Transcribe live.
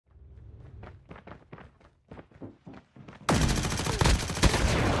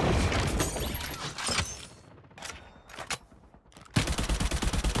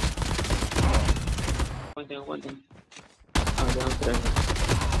aguanten. Ah, ya no creo.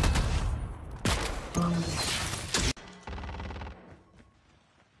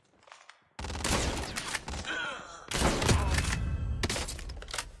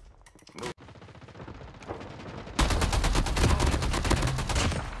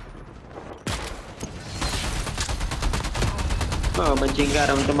 No, me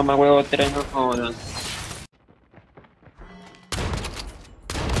chingaron, este mamagüevo 3, no jodan.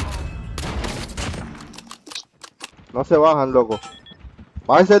 No se bajan, loco.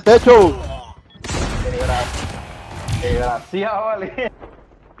 ¡Bájense el techo! Desgraciado, vale.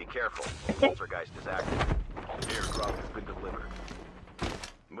 Be careful. Poltergeist is active. Airdrop has been delivered.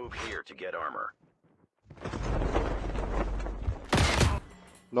 Move here to get armor.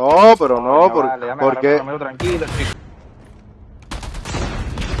 No, pero no, Vale, ¿por qué? Tranquilo, chico.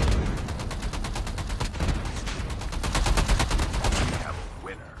 We have a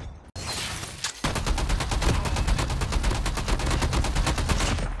winner.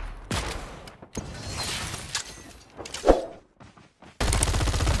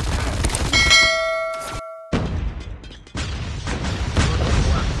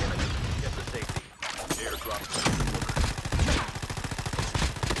 Get to safety. Airdrop has been delivered.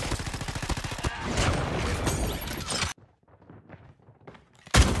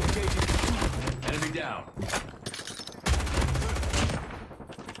 Enemy down.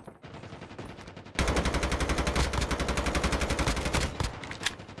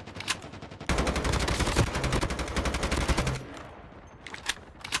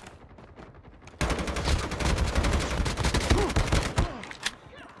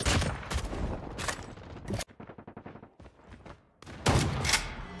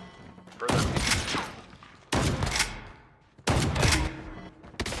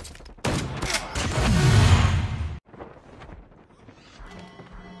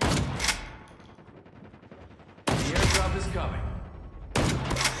 The airdrop is coming.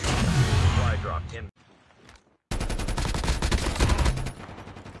 Supply drop in.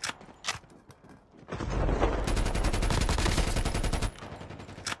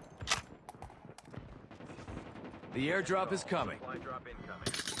 The airdrop is coming. Supply drop incoming.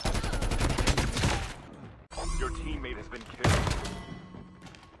 Your teammate has been killed.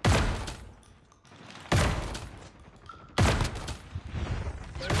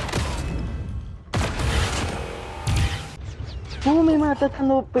 ¿Cómo me mata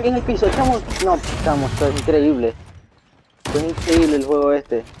estando en el piso? Chamo, no, chamo, esto es increíble. Esto es increíble el juego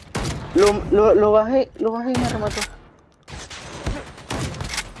este. Lo bajé y me remató.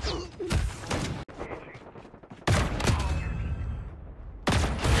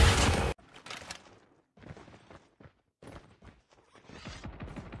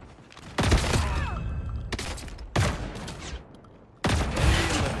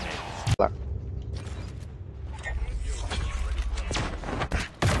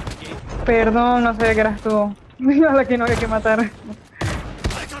 Perdón, no sabía que eras tú. A la que no había que matar.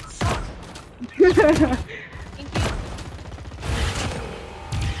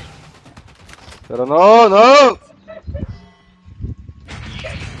 Pero no, no.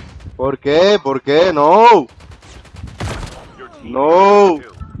 ¿Por qué? ¿Por qué? No. Your teammate No. has been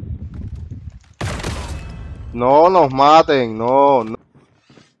killed. No nos maten, no, no.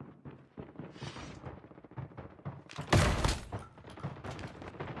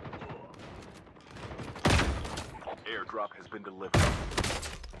 Airdrop has been delivered.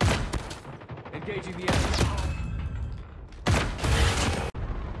 Engaging the enemy.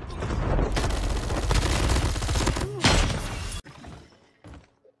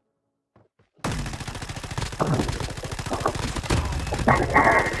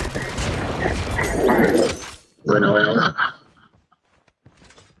 Bueno.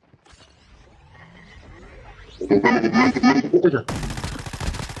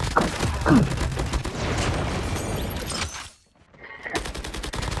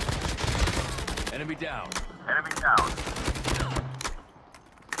 Enemy down. Enemy down.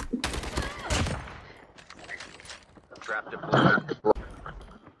 Trap deployed.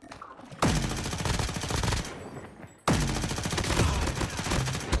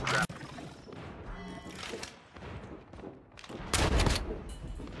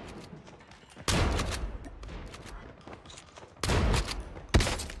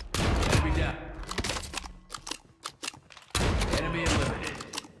 Enemy down. Enemy eliminated.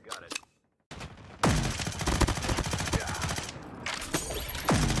 Got it.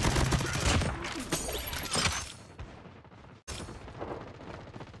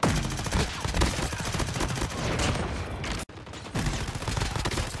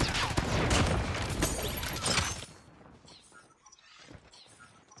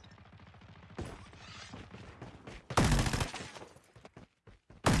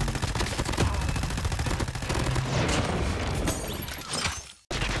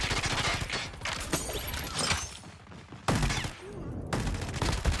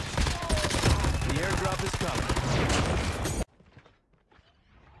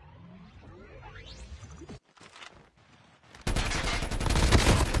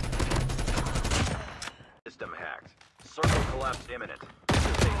 collapse imminent. Get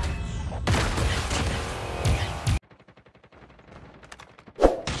to safety.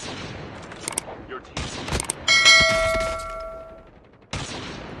 Your team.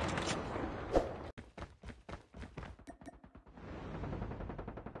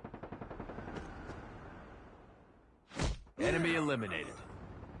 Enemy eliminated.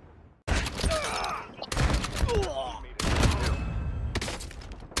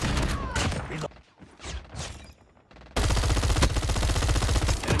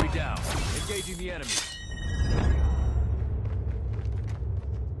 Enemy down. Engaging the enemy.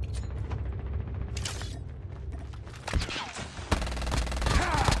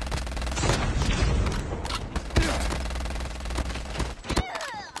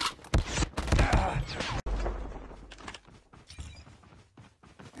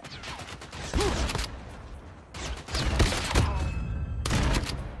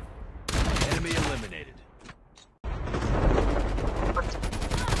 Enemy eliminated.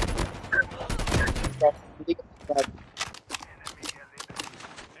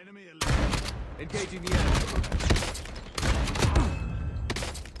 Enemy eliminated. Engaging the enemy.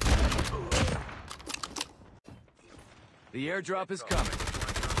 The airdrop is coming.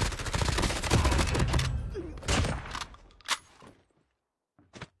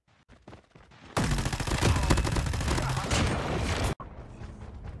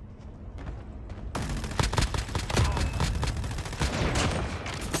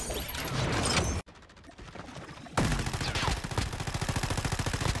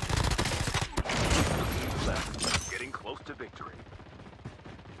 Getting close to victory.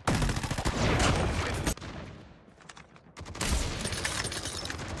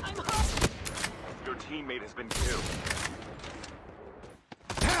 Your teammate has been killed.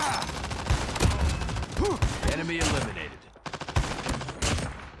 Enemy eliminated.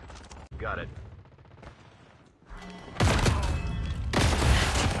 Got it.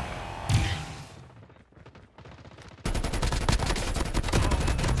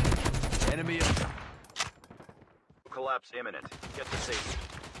 Enemy. Collapse imminent. Get to safety.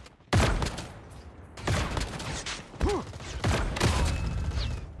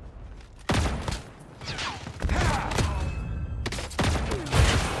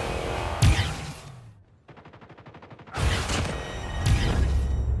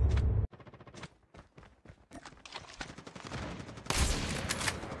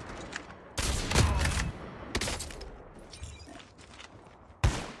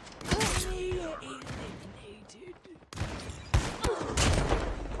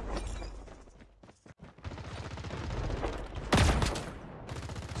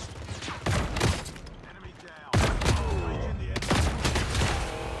 Enemy down.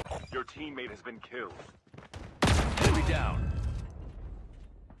 Your teammate has been killed. Enemy down.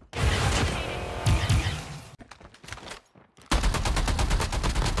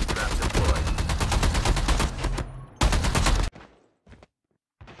 Trap deployed.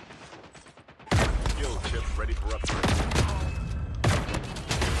 Skill chip ready for upgrade.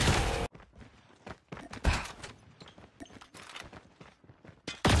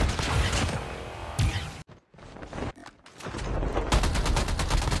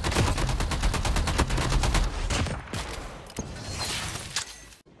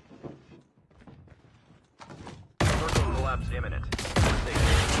 Circle collapse imminent.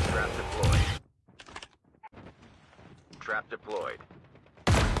 Safety. Trap deployed. Trap deployed.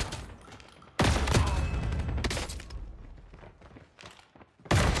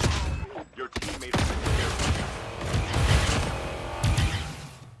 Your teammate has been killed.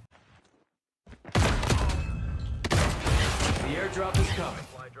 The airdrop is coming.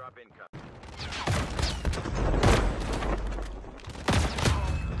 Supply drop incoming.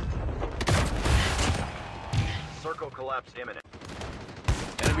 Circle collapse imminent.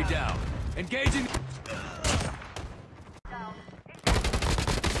 Enemy down. Engaging.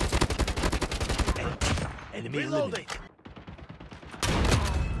 Enemy eliminated.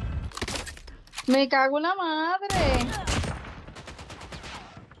 Me cago en la madre.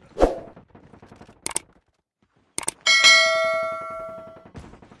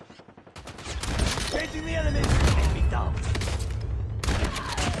 Engaging the enemy. Enemy down.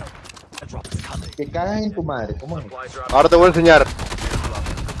 A drop is coming. Que cagas en tu madre, ¿cómo es? Supply drop. Ahora te voy a enseñar.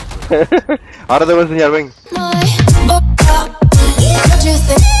 Ahora te voy a enseñar, ven. What you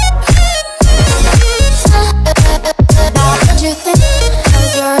think?